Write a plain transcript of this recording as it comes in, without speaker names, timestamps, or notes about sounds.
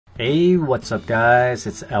Hey, what's up guys,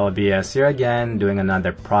 it's LBS here again doing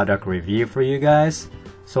another product review for you guys.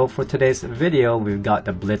 So for today's video, we've got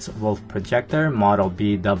the BlitzWolf Projector model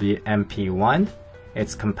BWMP1.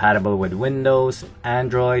 It's compatible with Windows,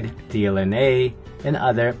 Android, DLNA, and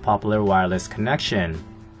other popular wireless connection.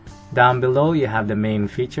 Down below you have the main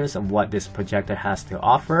features of what this projector has to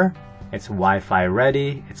offer. It's Wi-Fi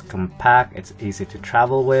ready, it's compact, it's easy to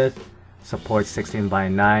travel with, supports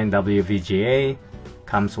 16:9 WVGA,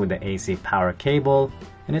 comes with the AC power cable,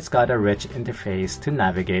 and it's got a rich interface to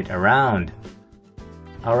navigate around.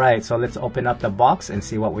 Alright, so let's open up the box and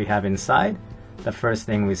see what we have inside. The first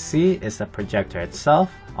thing we see is the projector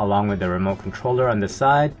itself, along with the remote controller on the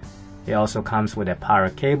side. It also comes with a power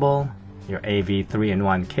cable, your AV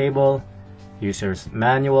 3-in-1 cable, user's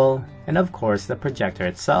manual, and of course the projector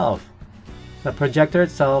itself. The projector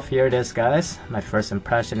itself, here it is guys. My first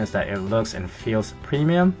impression is that it looks and feels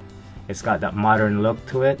premium. It's got that modern look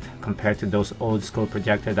to it compared to those old school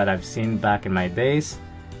projectors that I've seen back in my days.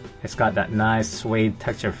 It's got that nice suede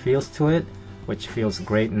texture feels to it, which feels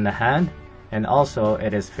great in the hand, and also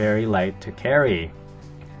it is very light to carry.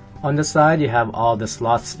 On the side you have all the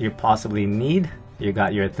slots you possibly need. You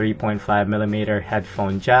got your 3.5mm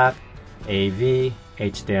headphone jack, AV,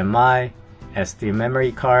 HDMI, SD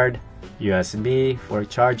memory card, USB for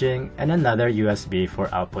charging, and another USB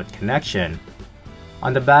for output connection.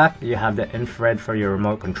 On the back, you have the infrared for your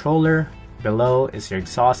remote controller, below is your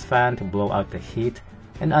exhaust fan to blow out the heat,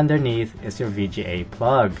 and underneath is your VGA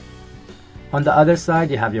plug. On the other side,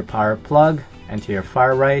 you have your power plug, and to your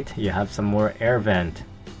far right, you have some more air vent.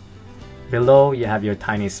 Below, you have your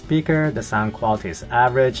tiny speaker. The sound quality is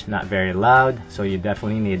average, not very loud, so you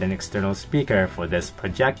definitely need an external speaker for this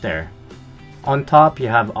projector. On top, you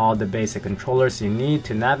have all the basic controllers you need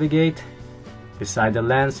to navigate. Beside the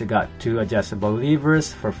lens, you got two adjustable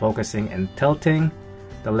levers for focusing and tilting.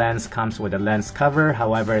 The lens comes with a lens cover,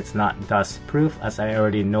 however it's not dust proof, as I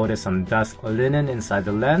already noticed some dust linen inside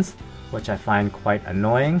the lens, which I find quite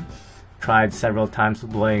annoying. Tried several times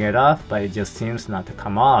blowing it off, but it just seems not to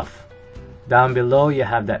come off. Down below you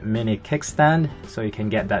have that mini kickstand, so you can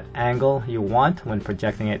get that angle you want when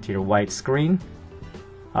projecting it to your white screen.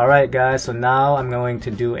 Alright guys, so now I'm going to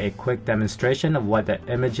do a quick demonstration of what the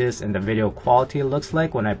images and the video quality looks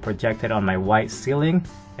like when I project it on my white ceiling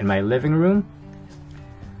in my living room.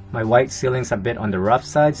 My white ceiling's a bit on the rough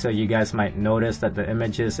side, so you guys might notice that the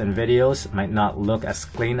images and videos might not look as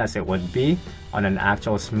clean as it would be on an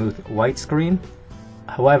actual smooth white screen.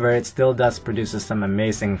 However, it still does produce some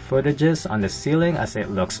amazing footages on the ceiling, as it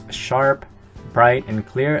looks sharp, bright, and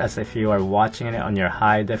clear as if you are watching it on your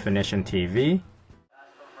high definition TV.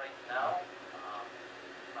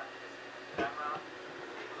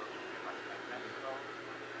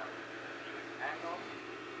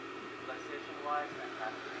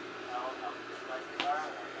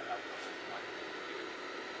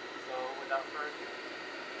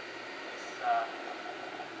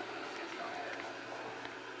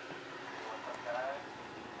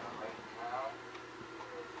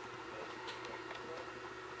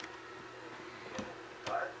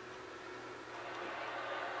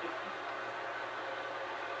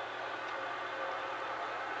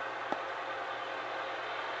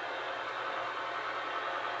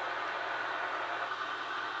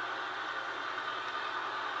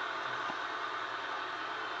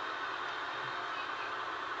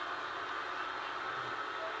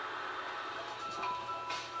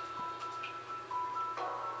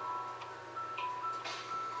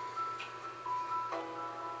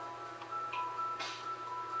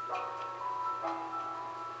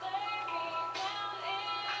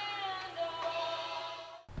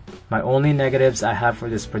 My only negatives I have for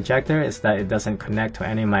this projector is that it doesn't connect to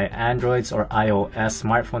any of my Androids or iOS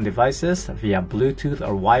smartphone devices via Bluetooth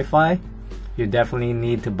or Wi-Fi. You definitely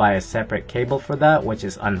need to buy a separate cable for that, which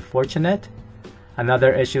is unfortunate.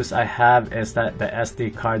 Another issues I have is that the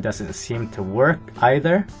SD card doesn't seem to work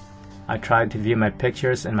either. I tried to view my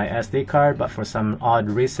pictures in my SD card, but for some odd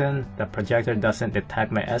reason, the projector doesn't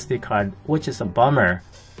detect my SD card, which is a bummer.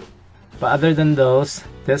 But other than those,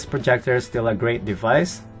 this projector is still a great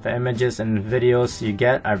device. The images and videos you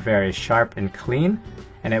get are very sharp and clean,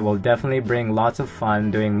 and it will definitely bring lots of fun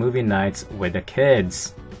doing movie nights with the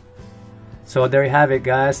kids. So there you have it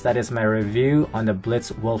guys, that is my review on the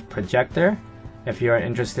BlitzWolf Projector. If you are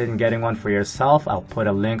interested in getting one for yourself, I'll put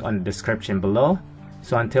a link on the description below.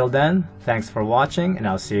 So until then, thanks for watching, and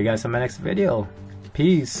I'll see you guys in my next video.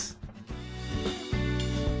 Peace!